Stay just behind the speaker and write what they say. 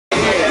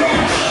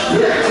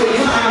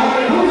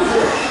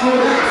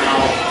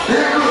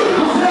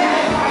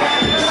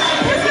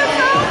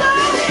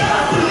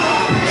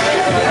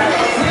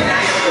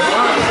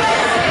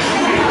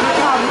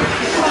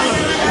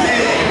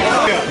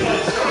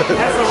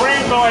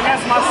So, and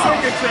that's my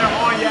signature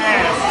on your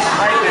ass,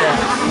 right there.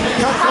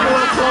 Come a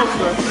little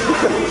closer.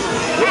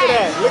 Look at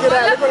that. Look at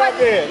that. Look what I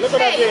did. Look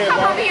what I did.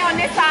 Come over here on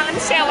this side. Let me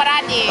show what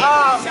I did.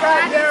 Oh, show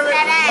what I did to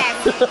that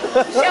ass.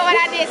 Show what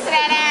I did to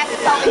that ass.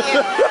 It's over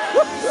here.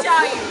 Show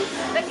you.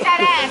 Look at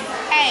that ass.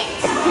 Hey,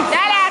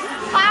 that ass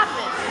is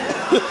popping.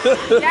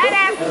 That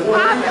ass is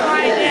popping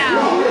right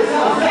now.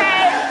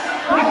 Okay?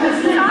 What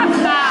you talking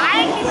about?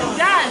 I ain't even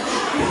done.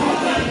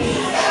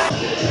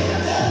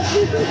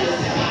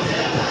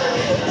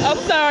 I'm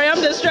sorry,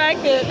 I'm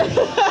distracted.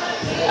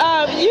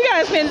 You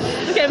guys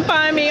can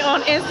find me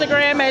on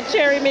Instagram at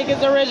Cherry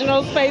Mika's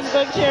Originals,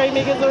 Facebook Cherry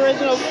Mika's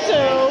Originals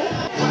too.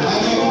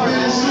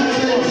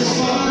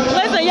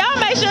 Listen, y'all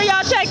make sure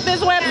y'all check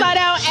this website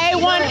out,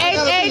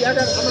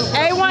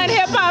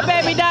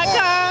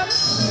 A1HipHopBaby.com.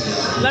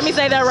 Let me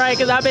say that right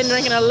because I've been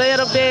drinking a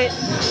little bit.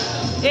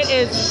 It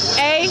is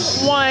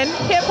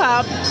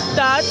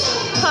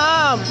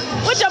A1HipHop.com.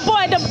 With your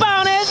boy, the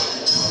bonus.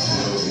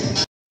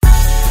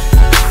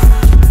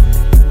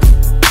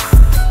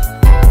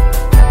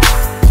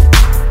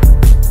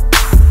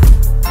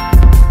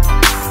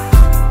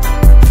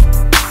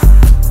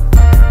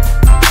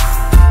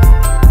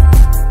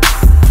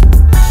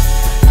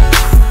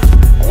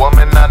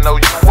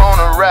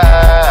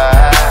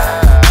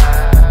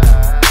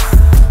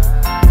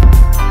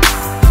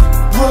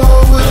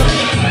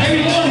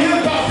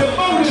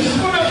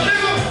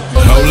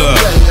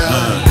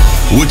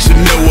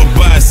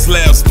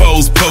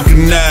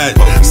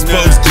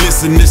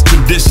 In this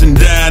tradition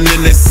down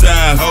in the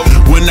south.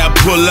 When I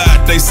pull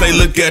out, they say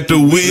look at the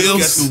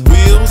wheels.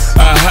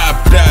 I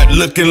hopped out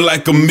looking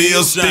like a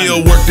meal. Still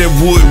work that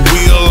wood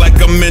wheel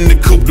like I'm in the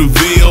Coupe de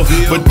Ville.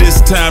 But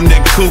this time that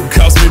coupe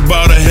cost me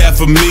about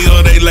 $500,000.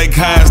 They like,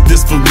 how is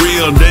this for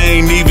real? They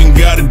ain't even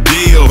got a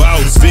deal.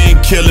 Been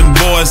killing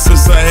boys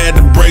since I had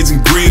the brazen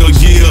grill.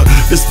 Yeah,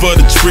 this for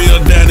the trail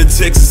down in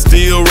Texas.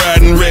 Still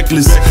riding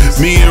reckless.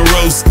 Me and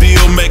Rose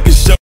still making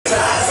sure.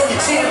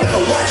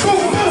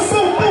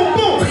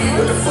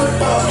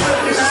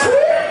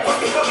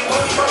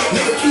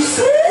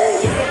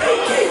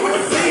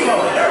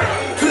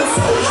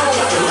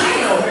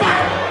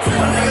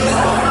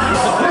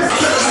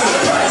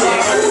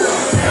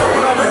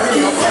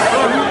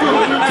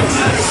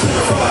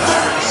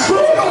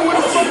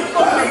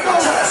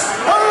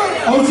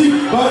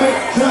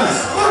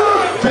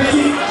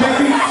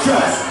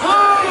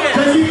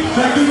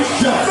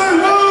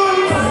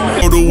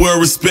 The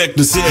world respect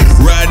us.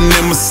 Riding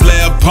in my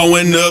slab,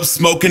 pulling up,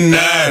 smoking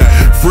night.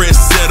 Fresh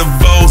set of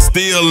Vols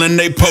still and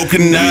they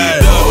poking night.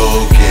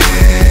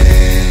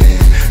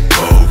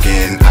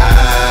 Poking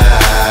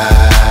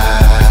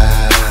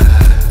eye.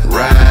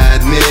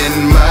 Riding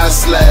in my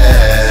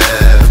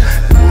slab.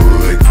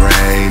 Wood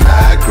grain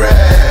I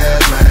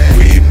grab.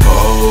 We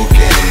poking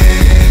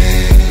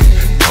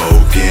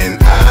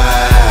eye.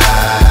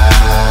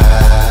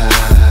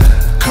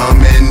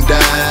 Coming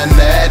down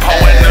that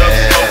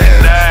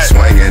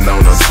swinging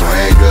on the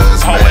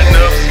swingers, man.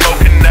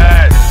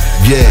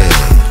 Yeah,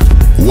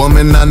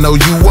 woman, I know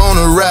you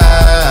wanna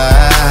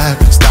ride.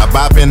 Stop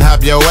bopping,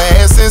 hop your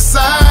ass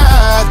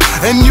inside,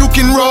 and you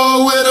can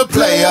roll with a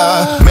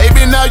player.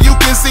 Maybe now you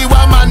can see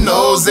why my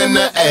nose in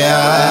the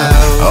air.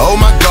 Oh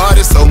my God,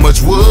 there's so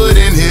much wood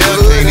in here.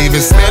 Can't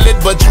even smell it,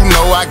 but you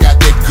know I got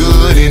that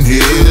good in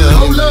here.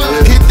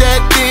 Hit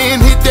that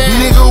then, hit that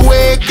nigga,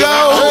 where it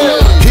go?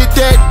 Hit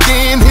that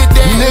then, hit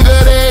that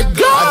nigga, there it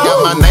go. I got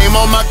my name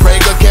on my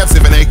Krager caps.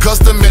 If it ain't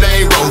custom, it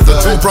ain't rolled. The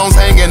two prongs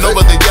hanging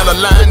over the yellow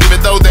line,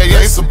 even though they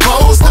ain't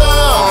supposed to.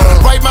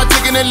 Write my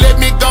ticket and let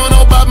me go on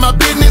about my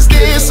business.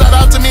 Then shout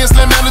out to me and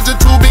Slim Manager,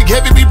 too big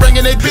heavy, be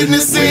bringing their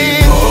business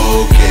in.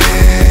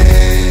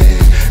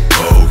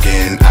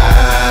 Poking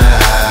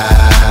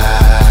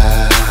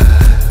eye,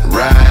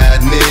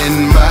 riding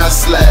in my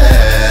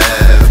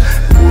slab.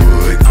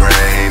 Wood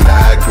grain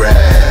I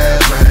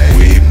grab.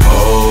 We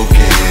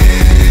poking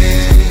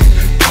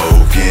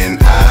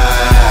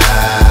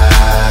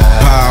eye.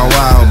 Pow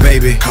wow,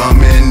 baby.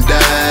 Coming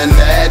down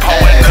that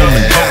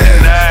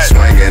ass.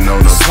 Swinging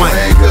on the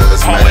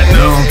swingers, man. You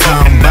know what I'm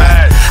talking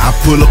about? I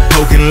pull up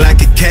poking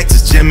like a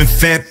cactus, jamming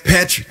Fat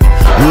Patrick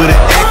with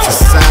an actress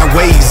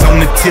sideways on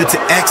the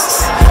tilted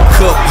axis.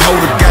 Cup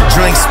holder got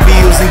drink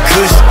spills and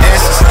cushion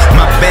ashes.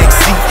 My back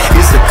seat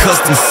is a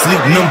custom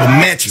sleep number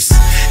mattress.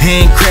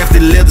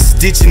 Handcrafted leather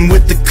stitching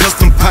with the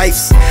custom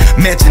pipes.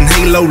 Matching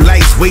halo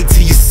lights, wait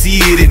till you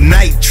see it at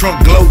night.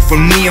 Trunk glow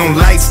from neon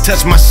lights,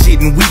 touch my shit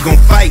and we gon'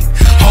 fight.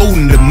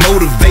 Holding to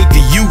motivate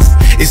the youth,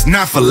 it's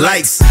not for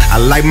lights. I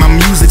like my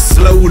music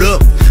slowed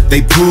up.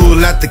 They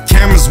pull out the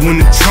cameras when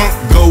the trunk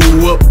go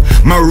up.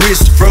 My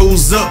wrist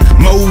froze up,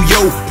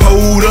 Moyo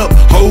pulled up,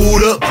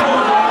 hold up.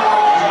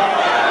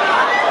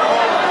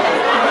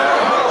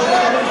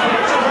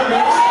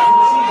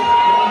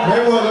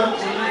 Mayweather.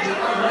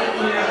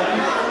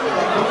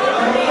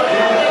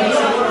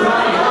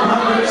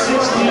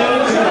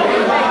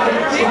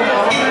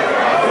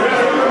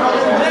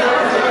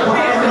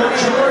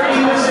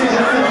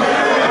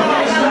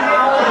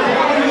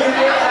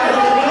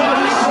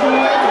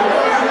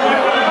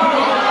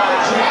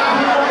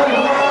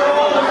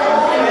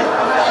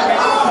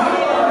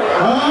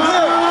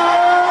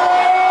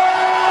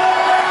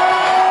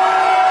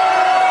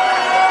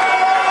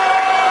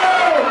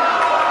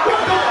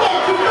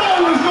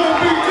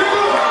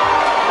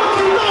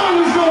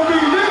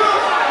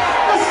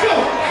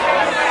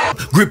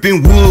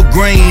 Gripping wood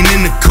grain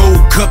in the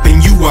cold cup,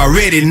 and you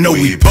already know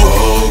we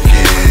poke.